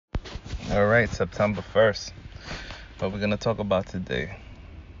All right, September 1st. What we're going to talk about today.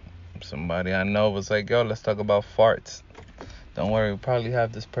 Somebody I know was like, yo, let's talk about farts. Don't worry, we'll probably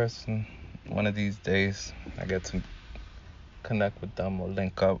have this person one of these days. I get to connect with them or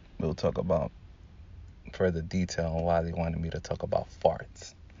link up. We'll talk about further detail on why they wanted me to talk about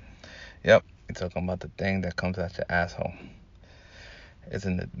farts. Yep, we're talking about the thing that comes out your asshole. It's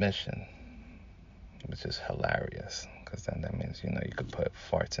an admission, which is hilarious. Because then that means, you could put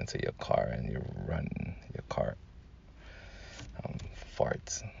farts into your car and you're running your car.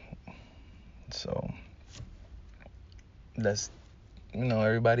 Farts. So let's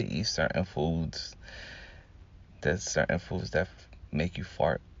everybody eats certain foods. There's certain foods that make you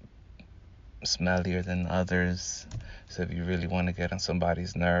fart smellier than others. So if you really want to get on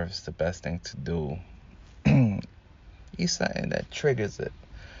somebody's nerves, the best thing to do eat something that triggers it.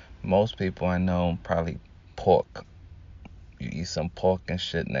 Most people I know probably pork. You eat some pork and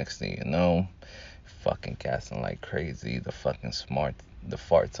shit, next thing you know, fucking gassing like crazy. The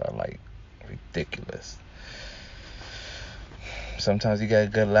farts are like ridiculous. Sometimes you get a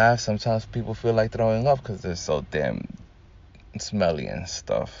good laugh. Sometimes people feel like throwing up because they're so damn smelly and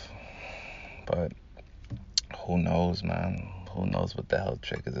stuff. But who knows, man? Who knows what the hell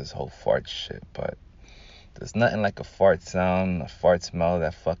triggers this whole fart shit? But there's nothing like a fart sound, a fart smell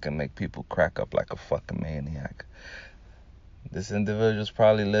that fucking make people crack up like a fucking maniac. This individual's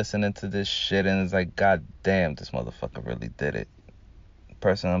probably listening to this shit and is like, God damn, this motherfucker really did it. The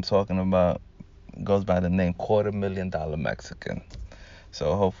person I'm talking about goes by the name $250,000 Mexican.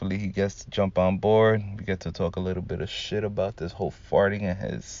 So hopefully he gets to jump on board. We get to talk a little bit of shit about this whole farting and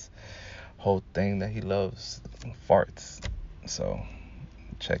his whole thing that he loves, farts. So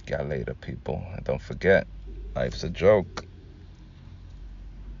check y'all later, people. And don't forget, life's a joke.